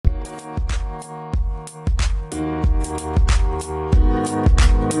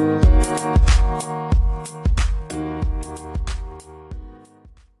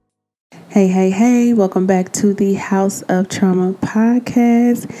Hey, welcome back to the House of Trauma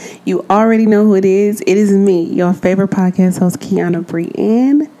podcast. You already know who it is. It is me, your favorite podcast host, Kiana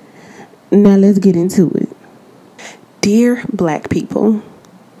Brienne. Now let's get into it. Dear Black people,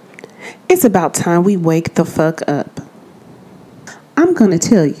 it's about time we wake the fuck up. I'm going to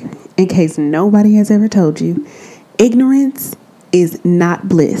tell you, in case nobody has ever told you, ignorance is not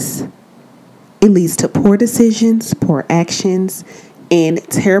bliss. It leads to poor decisions, poor actions, and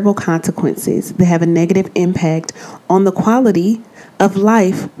terrible consequences that have a negative impact on the quality of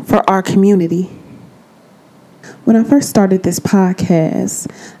life for our community. When I first started this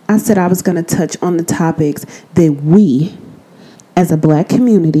podcast, I said I was going to touch on the topics that we, as a Black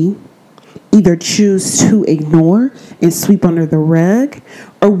community, either choose to ignore and sweep under the rug,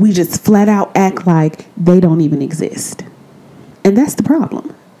 or we just flat out act like they don't even exist. And that's the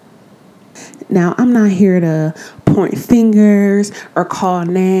problem. Now, I'm not here to point fingers or call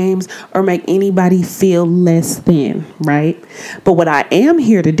names or make anybody feel less than, right? But what I am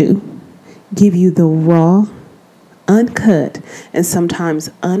here to do, give you the raw, uncut, and sometimes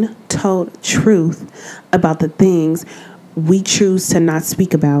untold truth about the things we choose to not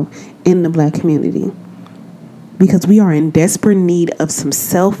speak about in the Black community. Because we are in desperate need of some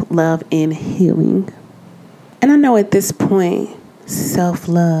self-love and healing. And I know at this point,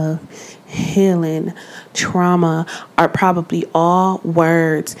 self-love, healing, trauma are probably all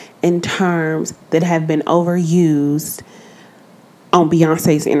words and terms that have been overused on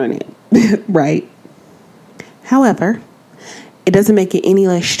Beyonce's internet, right? However, it doesn't make it any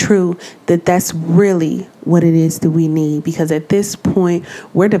less true that that's really what it is that we need, because at this point,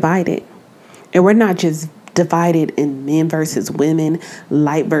 we're divided. And we're not just divided in men versus women,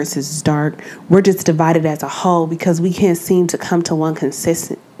 light versus dark. We're just divided as a whole because we can't seem to come to one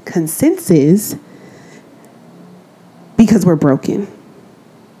consensus because we're broken.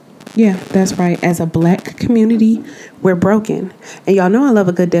 Yeah, that's right. As a Black community, we're broken. And y'all know I love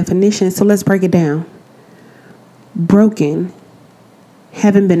a good definition, so let's break it down. Broken,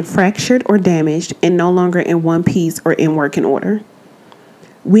 having been fractured or damaged and no longer in one piece or in working order.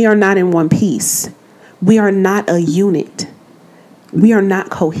 We are not in one piece. We are not a unit. We are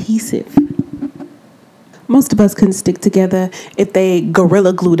not cohesive. Most of us couldn't stick together if they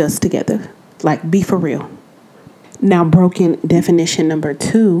gorilla glued us together. Like, be for real. Now, broken definition number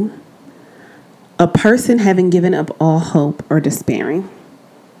 2. A person having given up all hope or despairing.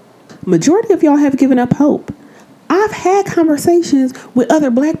 Majority of y'all have given up hope. I've had conversations with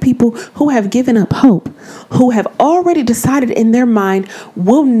other Black people who have given up hope, who have already decided in their mind,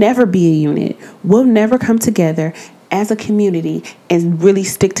 we'll never be a unit. We'll never come together as a community and really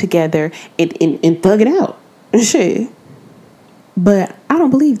stick together and thug it out. Shit. But I don't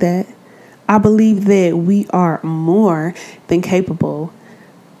believe that. I believe that we are more than capable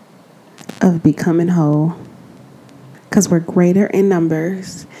of becoming whole, because we're greater in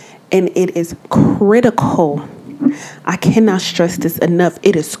numbers, and it is critical. I cannot stress this enough.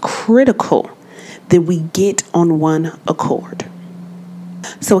 It is critical that we get on one accord.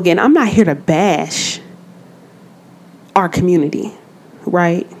 So again, I'm not here to bash our community,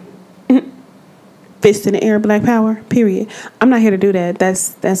 right? Fist in the air, Black power, period. I'm not here to do that.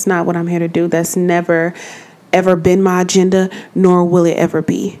 That's not what I'm here to do. That's never, ever been my agenda, nor will it ever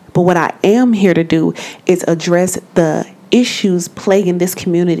be. But what I am here to do is address the issues plaguing this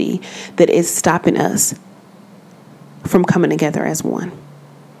community that is stopping us from coming together as one.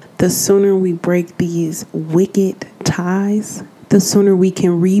 The sooner we break these wicked ties, the sooner we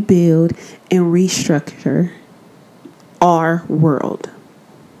can rebuild and restructure our world.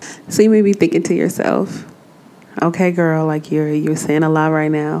 So you may be thinking to yourself, okay, girl, like you're saying a lot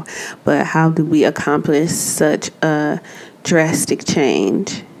right now, but how do we accomplish such a drastic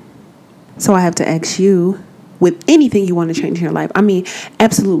change? So I have to ask you, with anything you want to change in your life, I mean,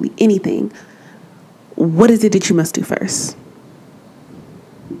 absolutely anything, what is it that you must do first?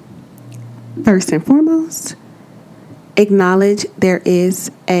 First and foremost, acknowledge there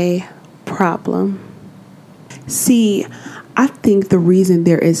is a problem. See, I think the reason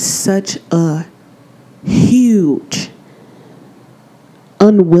there is such a huge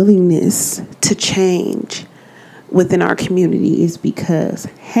unwillingness to change within our community is because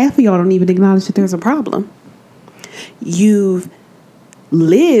half of y'all don't even acknowledge that there's a problem. You've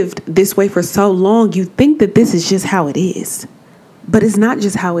lived this way for so long, you think that this is just how it is. But it's not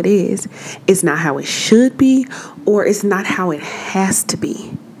just how it is. It's not how it should be, or it's not how it has to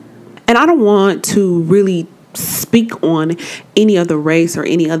be. And I don't want to really speak on any other race or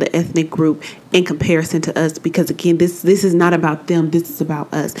any other ethnic group in comparison to us, because again, this is not about them, this is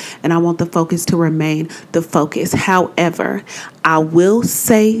about us, and I want the focus to remain the focus. However, I will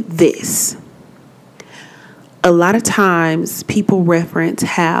say this: a lot of times people reference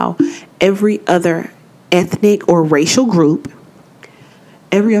how every other ethnic or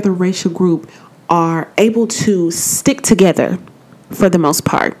every other racial group are able to stick together for the most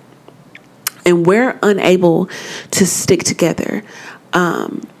part, and we're unable to stick together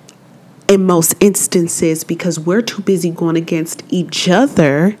in most instances because we're too busy going against each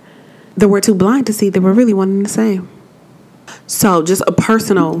other, that we're too blind to see that we're really one and the same. So just a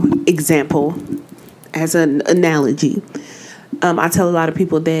personal example as an analogy. I tell a lot of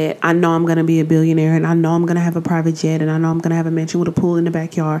people that I know I'm going to be a billionaire, and I know I'm going to have a private jet, and I know I'm going to have a mansion with a pool in the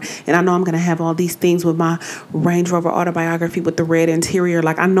backyard, and I know I'm going to have all these things with my Range Rover Autobiography with the red interior.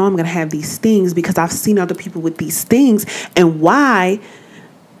 Like, I know I'm going to have these things because I've seen other people with these things, and why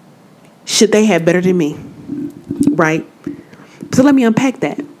should they have better than me? Right? So let me unpack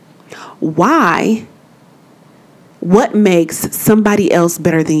that. Why? What makes somebody else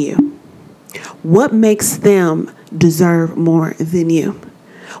better than you? What makes them deserve more than you?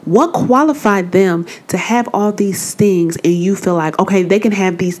 What qualified them to have all these things and you feel like, okay, they can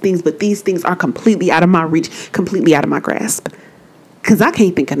have these things, but these things are completely out of my reach, completely out of my grasp? Because I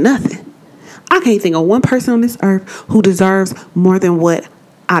can't think of nothing. I can't think of one person on this earth who deserves more than what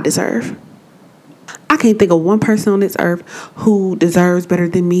I deserve. I can't think of one person on this earth who deserves better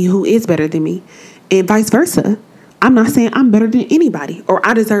than me, who is better than me, and vice versa. I'm not saying I'm better than anybody or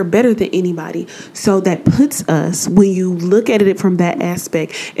I deserve better than anybody. So that puts us, when you look at it from that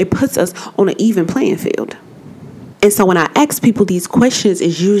aspect, it puts us on an even playing field. And so when I ask people these questions,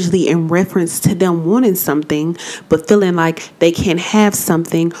 it's usually in reference to them wanting something, but feeling like they can't have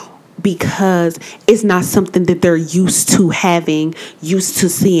something because it's not something that they're used to having, used to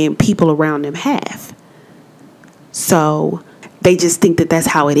seeing people around them have. So they just think that that's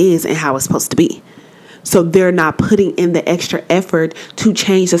how it is and how it's supposed to be. So they're not putting in the extra effort to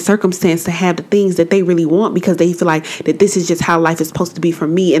change the circumstance to have the things that they really want because they feel like that this is just how life is supposed to be for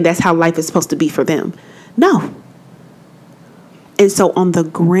me and that's how life is supposed to be for them. No. And so on the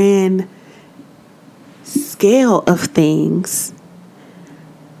grand scale of things,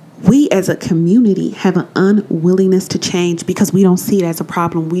 we as a community have an unwillingness to change because we don't see it as a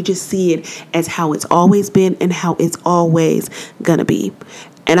problem. We just see it as how it's always been and how it's always gonna be.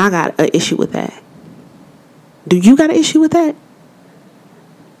 And I got an issue with that. Do you got an issue with that?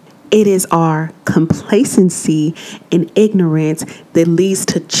 It is our complacency and ignorance that leads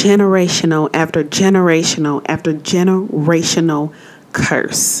to generational after generational after generational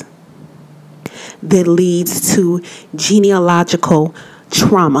curse. That leads to genealogical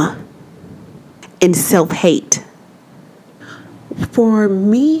trauma and self-hate. For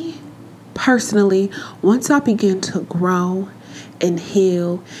me personally, once I begin to grow and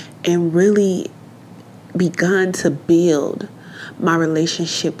heal and really begun to build my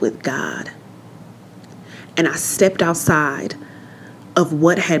relationship with God, and I stepped outside of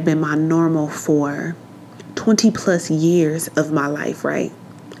what had been my normal for 20 plus years of my life, right?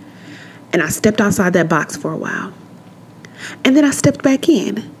 And I stepped outside that box for a while. And then I stepped back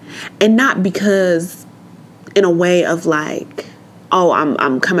in. And not because in a way of like, oh,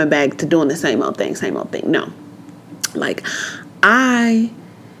 I'm coming back to doing the same old thing. No. Like, I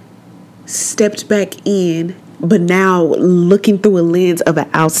stepped back in, but now looking through a lens of an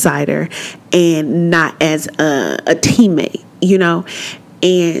outsider and not as a teammate, you know?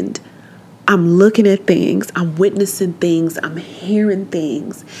 And I'm looking at things, I'm witnessing things, I'm hearing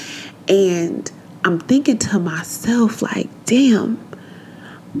things, and I'm thinking to myself like, damn,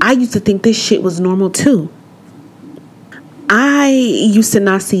 I used to think this shit was normal too. I used to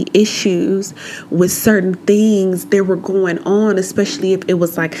not see issues with certain things that were going on, especially if it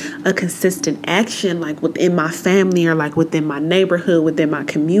was like a consistent action, like within my family or like within my neighborhood, within my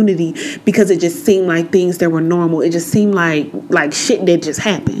community, because it just seemed like things that were normal. It just seemed like shit that just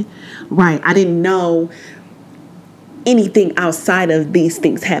happened, right? I didn't know anything outside of these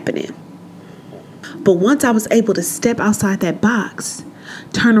things happening. But once I was able to step outside that box,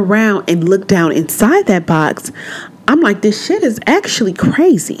 turn around and look down inside that box, I'm like, this shit is actually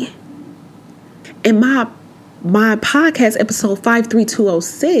crazy. In my podcast episode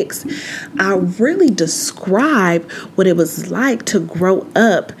 53206, I really describe what it was like to grow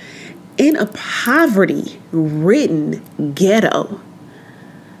up in a poverty-ridden ghetto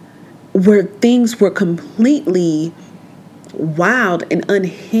where things were completely wild and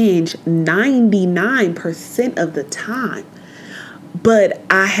unhinged 99% of the time. But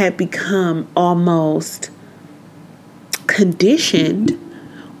I had become almost conditioned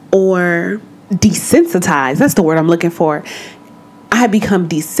or desensitized. That's the word I'm looking for. I had become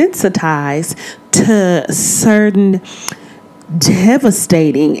desensitized to certain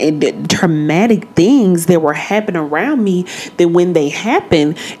devastating and traumatic things that were happening around me, that when they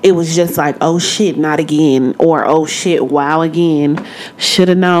happened, it was just like, oh shit, not again, or oh shit, wow, again, should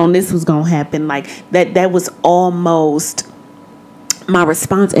have known this was gonna happen. Like that was almost my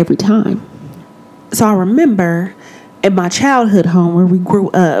response every time. So I remember at my childhood home where we grew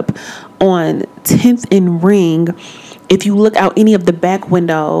up on 10th and Ring, if you look out any of the back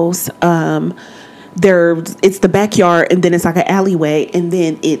windows, it's the backyard, and then it's like an alleyway, and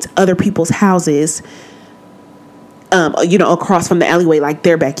then it's other people's houses, across from the alleyway, like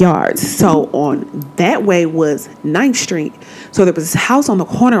their backyards. So on that way was 9th Street. So there was this house on the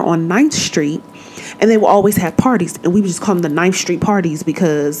corner on 9th Street, and they would always have parties, and we would just call them the 9th Street parties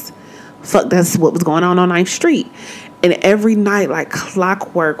because fuck, that's what was going on 9th Street. And every night, like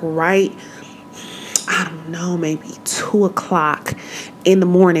clockwork, right, I don't know, maybe 2:00 in the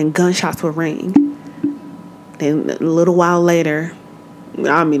morning, gunshots would ring. Then a while later,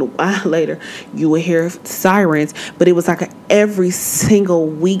 you would hear sirens, but it was like every single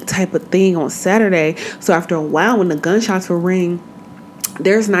week type of thing on Saturday. So after a while, when the gunshots would ring,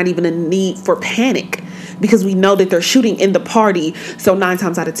 there's not even a need for panic because we know that they're shooting in the party. So 9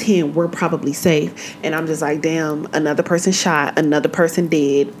 times out of 10, we're probably safe. And I'm just like, damn, another person shot, another person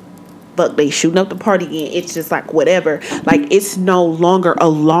dead. But they shooting up the party again. It's just like whatever. Like, it's no longer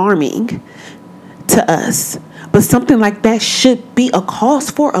alarming to us. But something like that should be a cause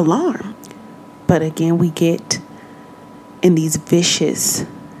for alarm. But again, we get in these vicious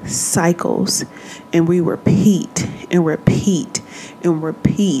cycles, and we repeat and repeat and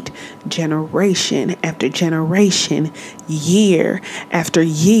repeat, generation after generation, year after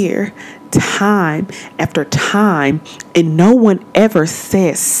year, time after time, and no one ever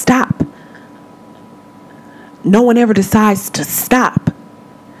says stop. No one ever decides to stop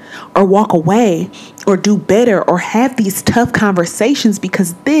or walk away or do better or have these tough conversations,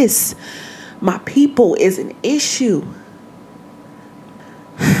 because this, my people, is an issue.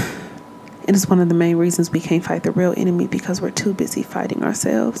 It is one of the main reasons we can't fight the real enemy, because we're too busy fighting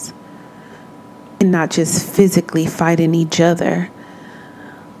ourselves. And not just physically fighting each other,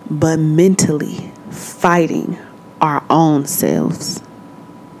 but mentally fighting our own selves.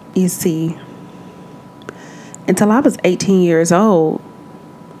 You see, until I was 18 years old,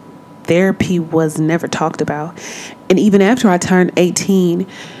 therapy was never talked about. And even after I turned 18,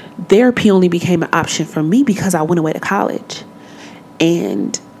 therapy only became an option for me because I went away to college.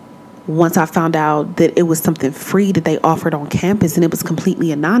 And once I found out that it was something free that they offered on campus and it was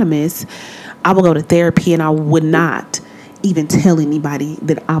completely anonymous, I would go to therapy, and I would not even tell anybody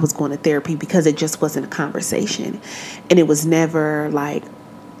that I was going to therapy because it just wasn't a conversation. And it was never like,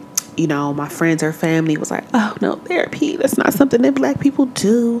 my friends or family was like, oh no, therapy, that's not something that Black people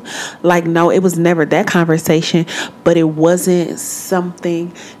do. Like, no, it was never that conversation, but it wasn't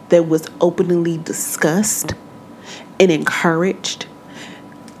something that was openly discussed and encouraged.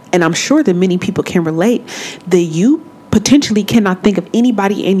 And I'm sure that many people can relate that you potentially cannot think of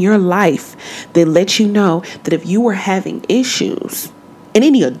anybody in your life that lets you know that if you were having issues, and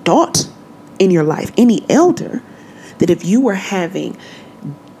any adult in your life, any elder, that if you were having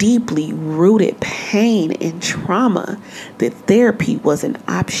deeply rooted pain and trauma, that therapy was an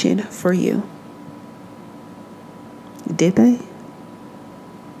option for you. Did they?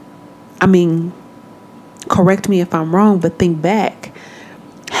 I mean, correct me if I'm wrong, but think back.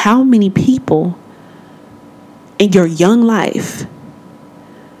 How many people in your young life,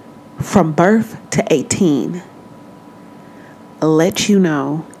 from birth to 18, let you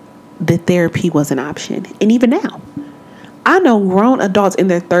know that therapy was an option? And even now, I know grown adults in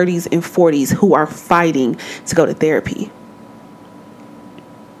their 30s and 40s who are fighting to go to therapy.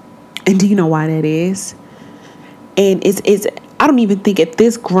 And do you know why that is? And it's I don't even think at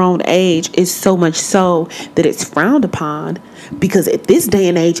this grown age it's so much so that it's frowned upon, because at this day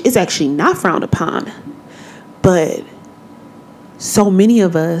and age it's actually not frowned upon. But so many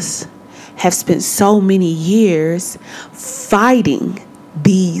of us have spent so many years fighting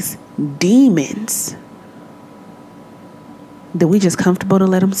these demons that we just comfortable to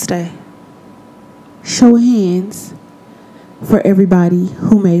let them stay. Show of hands for everybody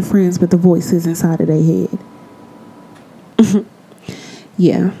who made friends with the voices inside of their head.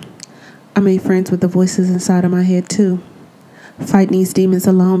 Yeah, I made friends with the voices inside of my head too. Fighting these demons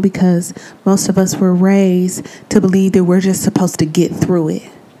alone, because most of us were raised to believe that we're just supposed to get through it.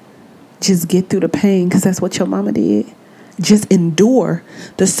 Just get through the pain because that's what your mama did. Just endure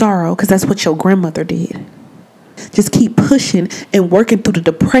the sorrow because that's what your grandmother did. Just keep pushing and working through the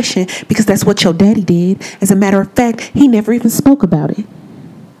depression because that's what your daddy did. As a matter of fact, he never even spoke about it.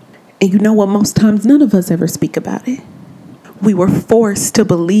 And you know what? Most times, none of us ever speak about it. We were forced to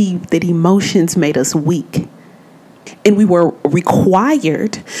believe that emotions made us weak. And we were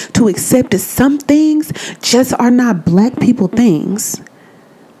required to accept that some things just are not black people things.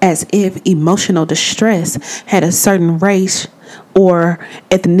 As if emotional distress had a certain race or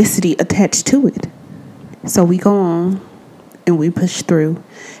ethnicity attached to it. So we go on and we push through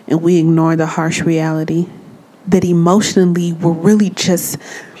and we ignore the harsh reality that emotionally we're really just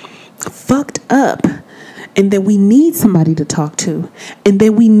fucked up, and that we need somebody to talk to, and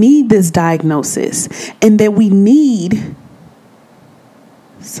that we need this diagnosis, and that we need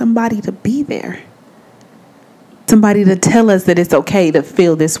somebody to be there, somebody to tell us that it's okay to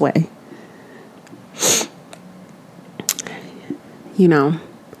feel this way. You know,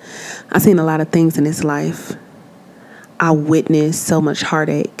 I've seen a lot of things in this life. I witnessed so much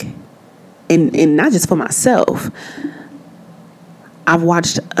heartache, and not just for myself. I've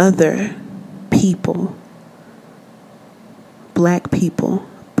watched other people, black people,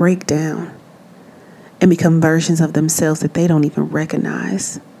 break down and become versions of themselves that they don't even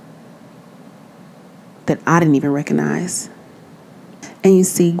recognize, that I didn't even recognize. And you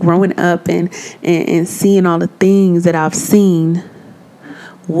see, growing up and seeing all the things that I've seen,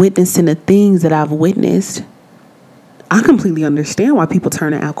 witnessing the things that I've witnessed, I completely understand why people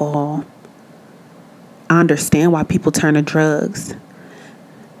turn to alcohol. I understand why people turn to drugs.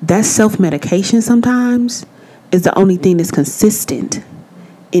 That self-medication sometimes is the only thing that's consistent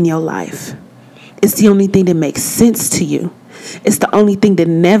in your life. It's the only thing that makes sense to you. It's the only thing that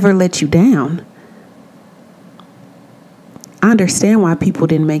never lets you down. I understand why people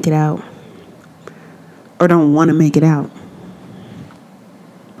didn't make it out, or don't want to make it out,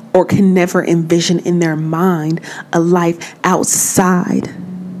 or can never envision in their mind a life outside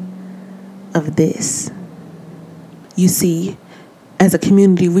of this. You see, as a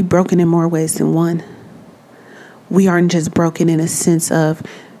community, we're broken in more ways than one. We aren't just broken in a sense of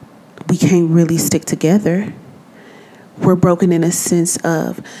we can't really stick together. We're broken in a sense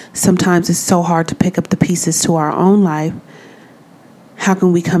of sometimes it's so hard to pick up the pieces to our own life. How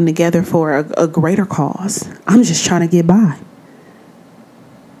can we come together for a greater cause? I'm just trying to get by.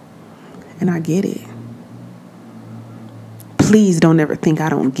 And I get it. Please don't ever think I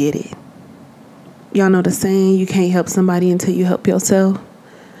don't get it. Y'all know the saying, you can't help somebody until you help yourself?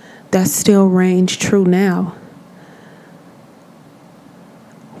 That still reigns true now.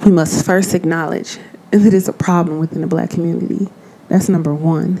 We must first acknowledge that it is a problem within the black community. That's number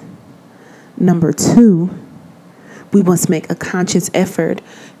one. Number two, we must make a conscious effort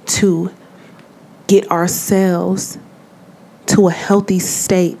to get ourselves to a healthy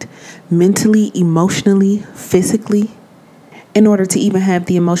state, mentally, emotionally, physically, in order to even have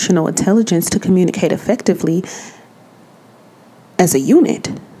the emotional intelligence to communicate effectively as a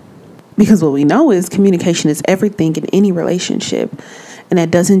unit. Because what we know is communication is everything in any relationship. And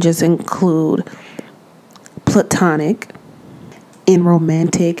that doesn't just include platonic and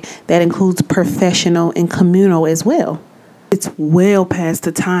romantic. That includes professional and communal as well. It's well past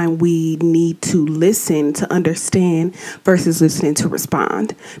the time we need to listen to understand versus listening to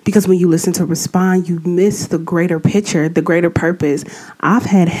respond. Because when you listen to respond, you miss the greater picture, the greater purpose. I've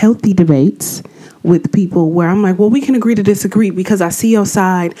had healthy debates with people where I'm like, well, we can agree to disagree because I see your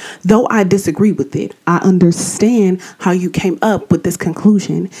side, though I disagree with it. I understand how you came up with this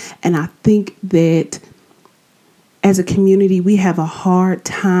conclusion. And I think that as a community, we have a hard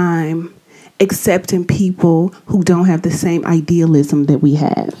time accepting people who don't have the same idealism that we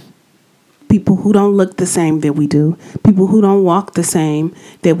have. People who don't look the same that we do. People who don't walk the same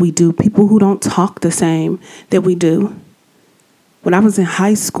that we do. People who don't talk the same that we do. When I was in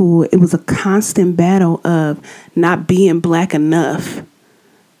high school, it was a constant battle of not being black enough.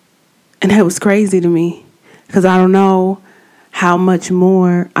 And that was crazy to me because I don't know how much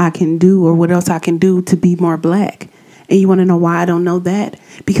more I can do or what else I can do to be more black. And you want to know why I don't know that?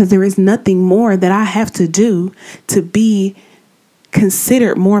 Because there is nothing more that I have to do to be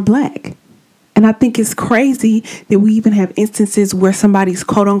considered more black. And I think it's crazy that we even have instances where somebody's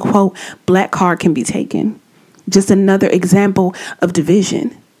quote unquote black card can be taken. Just another example of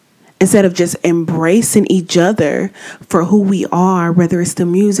division. Instead of just embracing each other for who we are, whether it's the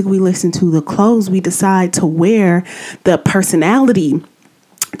music we listen to, the clothes we decide to wear, the personality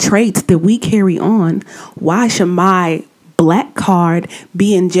traits that we carry on, why should my black card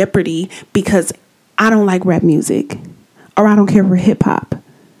be in jeopardy because I don't like rap music or I don't care for hip hop?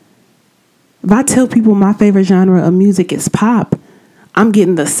 If I tell people my favorite genre of music is pop, I'm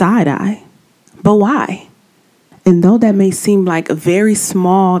getting the side eye. But why? And though that may seem like a very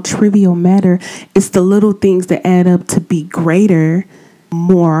small, trivial matter, it's the little things that add up to be greater,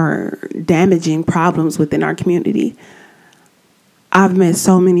 more damaging problems within our community. I've met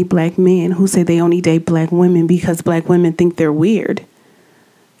so many black men who say they only date black women because black women think they're weird.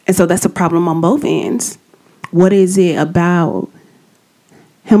 And so that's a problem on both ends. What is it about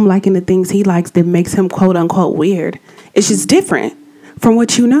him liking the things he likes that makes him quote unquote weird? It's just different from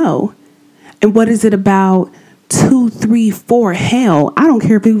what you know. And what is it about 2, 3, 4, hell, I don't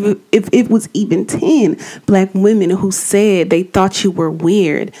care if it was even 10 black women who said they thought you were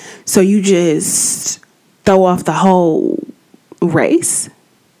weird, so you just throw off the whole race?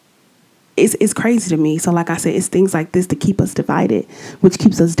 It's crazy to me. So like I said, it's things like this that keep us divided, which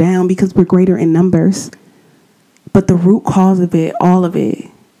keeps us down because we're greater in numbers. But the root cause of it, all of it,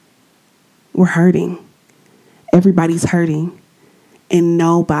 we're hurting. Everybody's hurting. And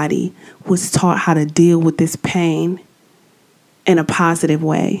nobody was taught how to deal with this pain in a positive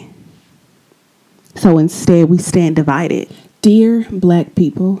way. So instead, we stand divided. Dear black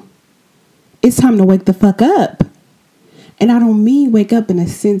people, it's time to wake the fuck up. And I don't mean wake up in a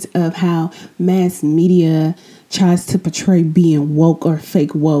sense of how mass media tries to portray being woke or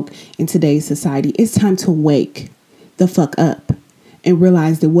fake woke in today's society. It's time to wake the fuck up and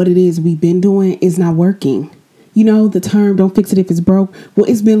realize that what it is we've been doing is not working. You know, the term, don't fix it if it's broke. Well,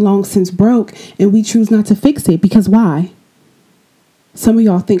 it's been long since broke, and we choose not to fix it. Because why? Some of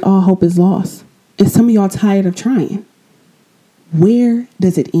y'all think all hope is lost. And some of y'all tired of trying. Where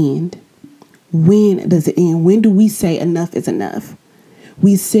does it end? When does it end? When do we say enough is enough?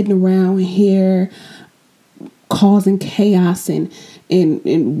 We sitting around here causing chaos and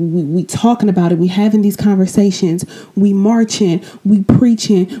we talking about it. We having these conversations. We marching. We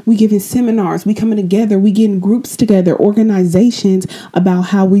preaching. We giving seminars. We coming together. We getting groups together, organizations about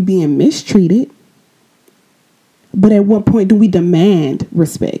how we being mistreated. But at what point do we demand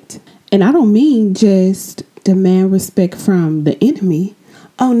respect? And I don't mean just demand respect from the enemy.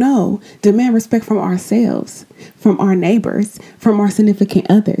 Oh no, demand respect from ourselves, from our neighbors, from our significant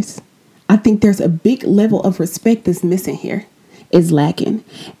others. I think there's a big level of respect that's missing here, is lacking.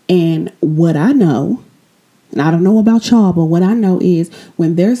 And what I know, and I don't know about y'all, but what I know is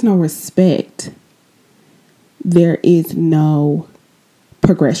when there's no respect, there is no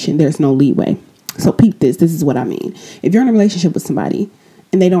progression. There's no leeway. So peep this. This is what I mean. If you're in a relationship with somebody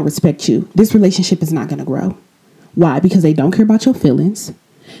and they don't respect you, this relationship is not going to grow. Why? Because they don't care about your feelings.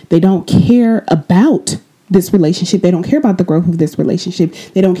 They don't care about this relationship. They don't care about the growth of this relationship.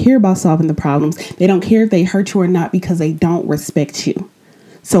 They don't care about solving the problems. They don't care if they hurt you or not because they don't respect you.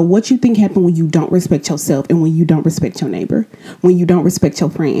 So what you think happens when you don't respect yourself and when you don't respect your neighbor, when you don't respect your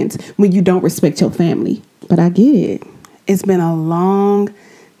friends, when you don't respect your family? But I get it. It's been a long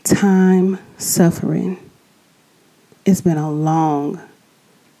time suffering. It's been a long,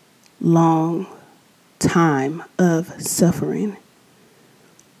 long time of suffering.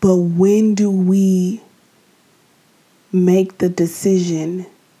 But when do we make the decision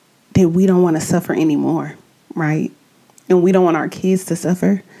that we don't want to suffer anymore, right? And we don't want our kids to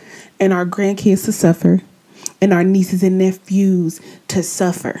suffer, and our grandkids to suffer, and our nieces and nephews to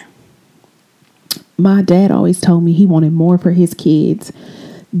suffer. My dad always told me he wanted more for his kids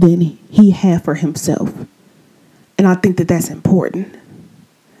than he had for himself. And I think that that's important.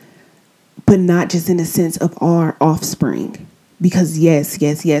 But not just in the sense of our offspring. Because yes,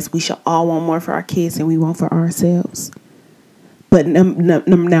 we should all want more for our kids than we want for ourselves. But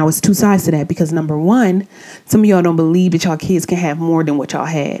now it's two sides to that. Because number one, some of y'all don't believe that y'all kids can have more than what y'all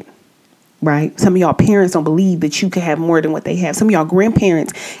had. Right? Some of y'all parents don't believe that you can have more than what they have. Some of y'all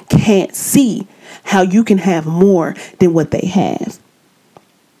grandparents can't see how you can have more than what they have.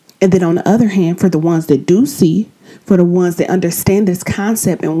 And then on the other hand, for the ones that do see, for the ones that understand this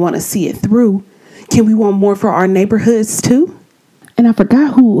concept and want to see it through, can we want more for our neighborhoods too? And I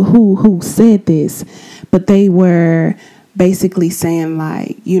forgot who said this, but they were basically saying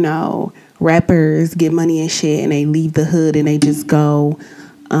like, you know, rappers get money and shit and they leave the hood and they just go,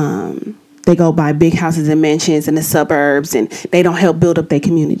 they go buy big houses and mansions in the suburbs and they don't help build up their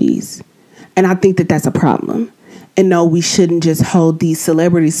communities. And I think that that's a problem. And no, we shouldn't just hold these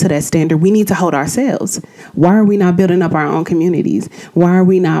celebrities to that standard. We need to hold ourselves. Why are we not building up our own communities? Why are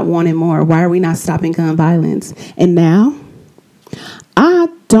we not wanting more? Why are we not stopping gun violence? And now, I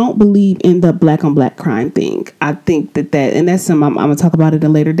don't believe in the black on black crime thing. I think that and that's something I'm going to talk about it a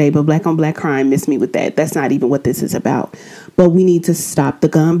later day, but black on black crime missed me with that. That's not even what this is about. But we need to stop the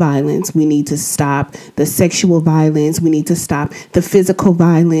gun violence. We need to stop the sexual violence. We need to stop the physical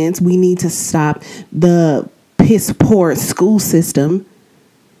violence. We need to stop the piss poor school system.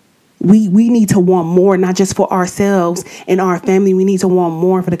 We need to want more, not just for ourselves and our family. We need to want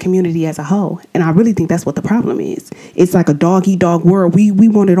more for the community as a whole. And I really think that's what the problem is. It's like a dog eat dog world. We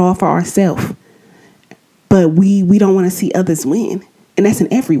want it all for ourselves, but we don't want to see others win. And that's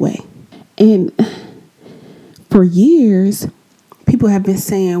in every way. And for years, people have been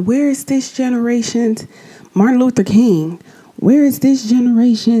saying, where is this generation's Martin Luther King? Where is this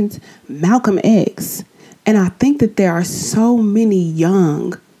generation's Malcolm X? And I think that there are so many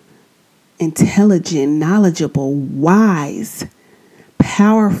young, intelligent, knowledgeable, wise,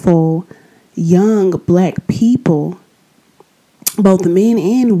 powerful, young Black people, both men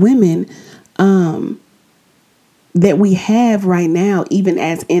and women, that we have right now, even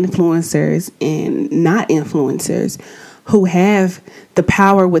as influencers and not influencers, who have the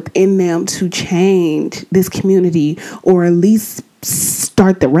power within them to change this community or at least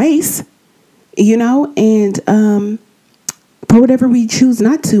start the race, and for whatever we choose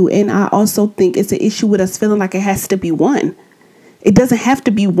not to. And I also think it's an issue with us feeling like it has to be one. It doesn't have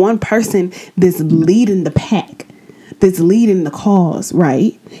to be one person that's leading the pack, that's leading the cause,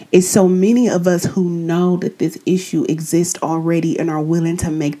 right? It's so many of us who know that this issue exists already and are willing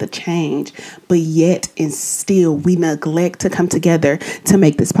to make the change, but yet and still we neglect to come together to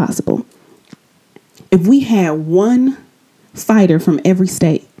make this possible. If we had one fighter from every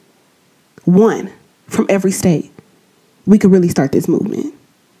state, we could really start this movement.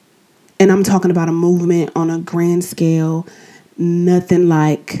 And I'm talking about a movement on a grand scale, nothing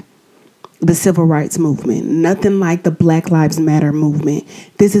like the civil rights movement, nothing like the Black Lives Matter movement.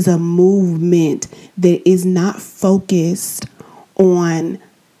 This is a movement that is not focused on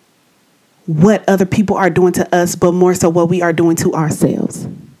what other people are doing to us, but more so what we are doing to ourselves,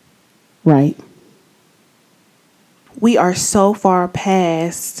 right? We are so far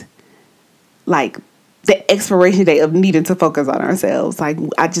past, like, the expiration date of needing to focus on ourselves. Like,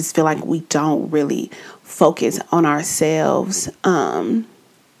 I just feel like we don't really focus on ourselves,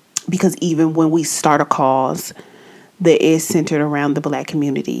 because even when we start a cause that is centered around the Black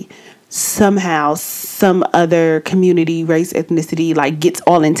community, somehow some other community, race, ethnicity, like, gets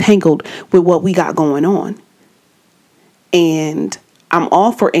all entangled with what we got going on. And I'm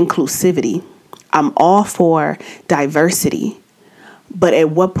all for inclusivity. I'm all for diversity. But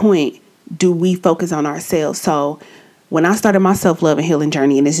at what point do we focus on ourselves? So when I started my self-love and healing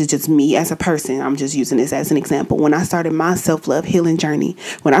journey, and this is just me as a person, I'm just using this as an example. When I started my self-love healing journey,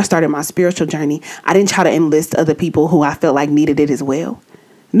 when I started my spiritual journey, I didn't try to enlist other people who I felt like needed it as well.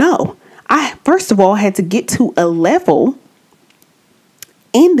 No, I first of all had to get to a level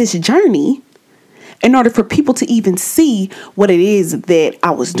in this journey in order for people to even see what it is that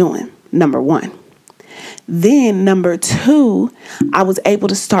I was doing, number one. Then number two, I was able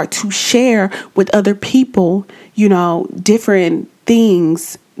to start to share with other people, different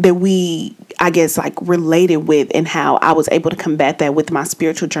things that we, I guess, like, related with, and how I was able to combat that with my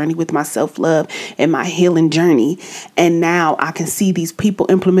spiritual journey, with my self-love and my healing journey. And now I can see these people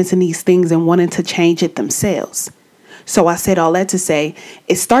implementing these things and wanting to change it themselves. So I said all that to say,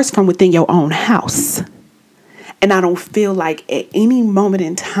 it starts from within your own house. And I don't feel like at any moment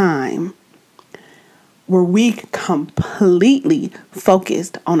in time were we completely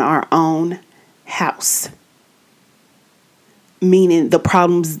focused on our own house, meaning the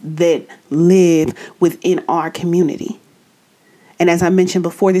problems that live within our community. And as I mentioned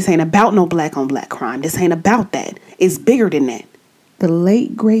before, this ain't about no Black on Black crime. This ain't about that. It's bigger than that. The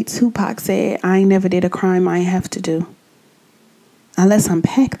late, great Tupac said, I ain't never did a crime I ain't have to do. Now let's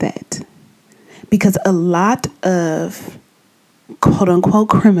unpack that. Because a lot of quote unquote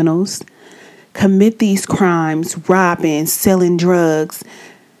criminals commit these crimes, robbing, selling drugs,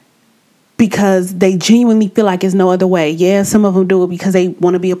 because they genuinely feel like there's no other way. Yeah, some of them do it because they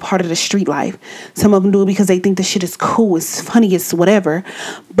want to be a part of the street life. Some of them do it because they think the shit is cool, it's funny, it's whatever.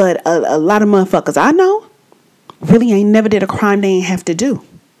 But a lot of motherfuckers I know really ain't never did a crime they ain't have to do.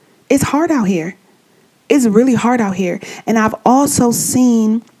 It's hard out here. It's really hard out here. And I've also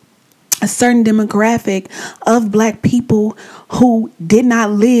seen a certain demographic of Black people who did not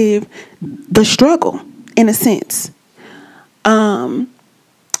live the struggle, in a sense.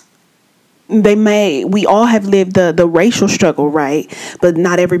 We all have lived the racial struggle, right? But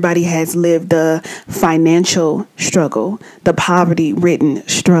not everybody has lived the financial struggle, the poverty-ridden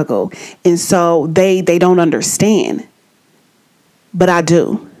struggle. And so they don't understand. But I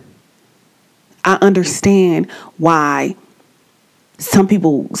do. I understand why some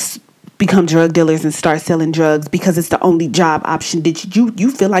people become drug dealers and start selling drugs, because it's the only job option that you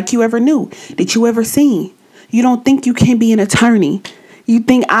feel like you ever knew, that you ever seen. You don't think you can be an attorney. You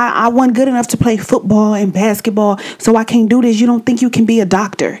think I wasn't good enough to play football and basketball, so I can't do this. You don't think you can be a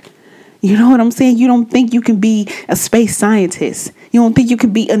doctor. You know what I'm saying? You don't think you can be a space scientist. You don't think you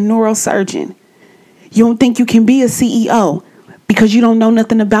can be a neurosurgeon. You don't think you can be a CEO because you don't know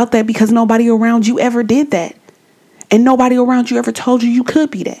nothing about that, because nobody around you ever did that. And nobody around you ever told you could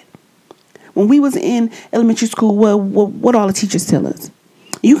be that. When we was in elementary school, what all the teachers tell us?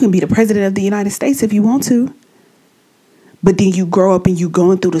 You can be the president of the United States if you want to. But then you grow up and you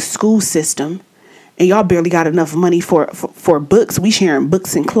going through the school system and y'all barely got enough money for books. We sharing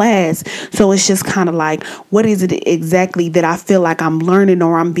books in class. So it's just kind of like, what is it exactly that I feel like I'm learning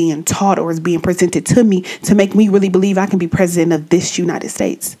or I'm being taught or is being presented to me to make me really believe I can be president of this United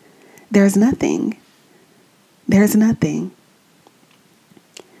States? There's nothing. There's nothing.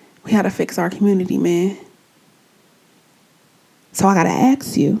 We got to fix our community, man. So I got to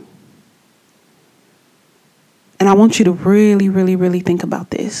ask you. And I want you to really, really, really think about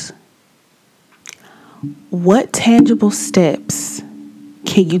this. What tangible steps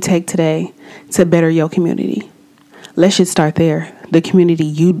can you take today to better your community? Let's just start there. The community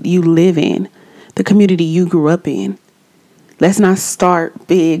you live in, the community you grew up in. Let's not start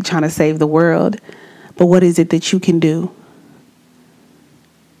big trying to save the world, but what is it that you can do?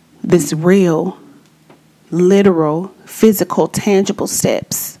 This real, literal, physical, tangible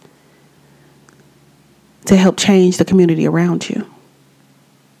steps to help change the community around you.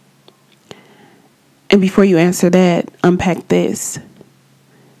 And before you answer that, unpack this.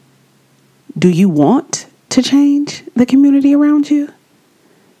 Do you want to change the community around you?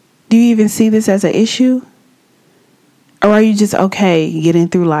 Do you even see this as an issue? Or are you just okay getting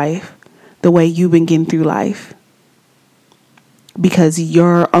through life the way you've been getting through life? Because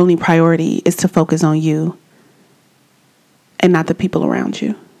your only priority is to focus on you and not the people around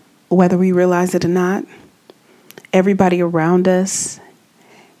you. Whether we realize it or not, everybody around us,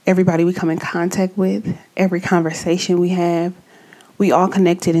 everybody we come in contact with, every conversation we have, we all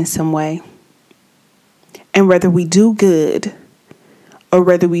connected in some way. And whether we do good or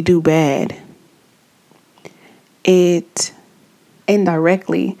whether we do bad, it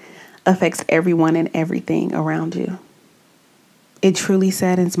indirectly affects everyone and everything around you. It truly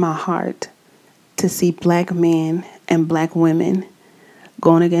saddens my heart to see Black men and Black women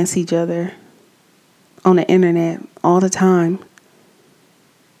going against each other on the internet all the time,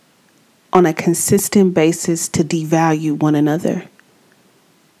 on a consistent basis to devalue one another.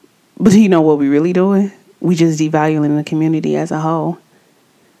 But you know what we really doing? We just devaluing the community as a whole.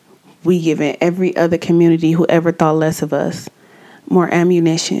 We giving every other community who ever thought less of us more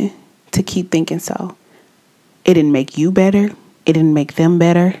ammunition to keep thinking so. It didn't make you better. It didn't make them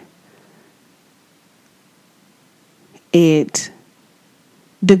better. It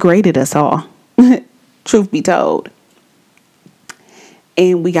degraded us all, truth be told.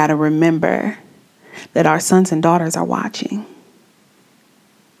 And we got to remember that our sons and daughters are watching.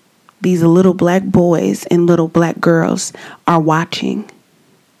 These little Black boys and little Black girls are watching.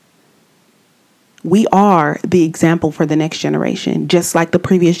 We are the example for the next generation, just like the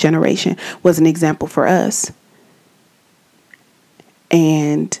previous generation was an example for us.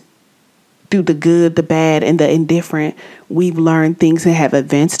 And through the good, the bad, and the indifferent, we've learned things that have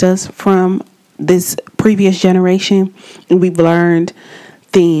advanced us from this previous generation. And we've learned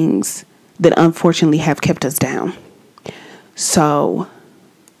things that unfortunately have kept us down. So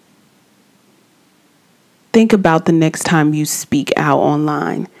think about the next time you speak out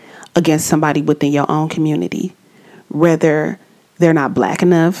online against somebody within your own community, whether they're not Black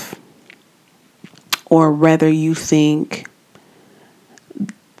enough or whether you think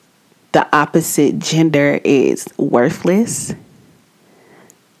the opposite gender is worthless.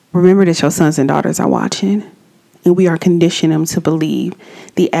 Remember that your sons and daughters are watching, and we are conditioning them to believe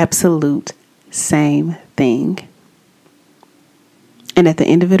the absolute same thing. And at the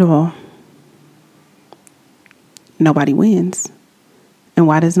end of it all, nobody wins. And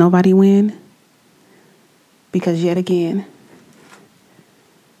why does nobody win? Because yet again,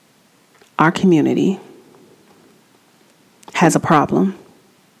 our community has a problem.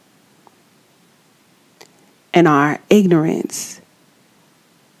 And our ignorance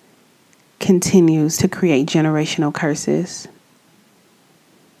continues to create generational curses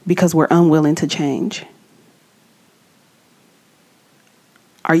because we're unwilling to change.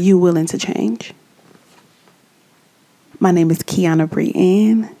 Are you willing to change? My name is Kiana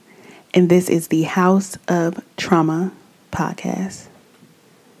Brianne, and this is the House of Trauma podcast.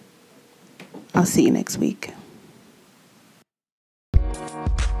 I'll see you next week.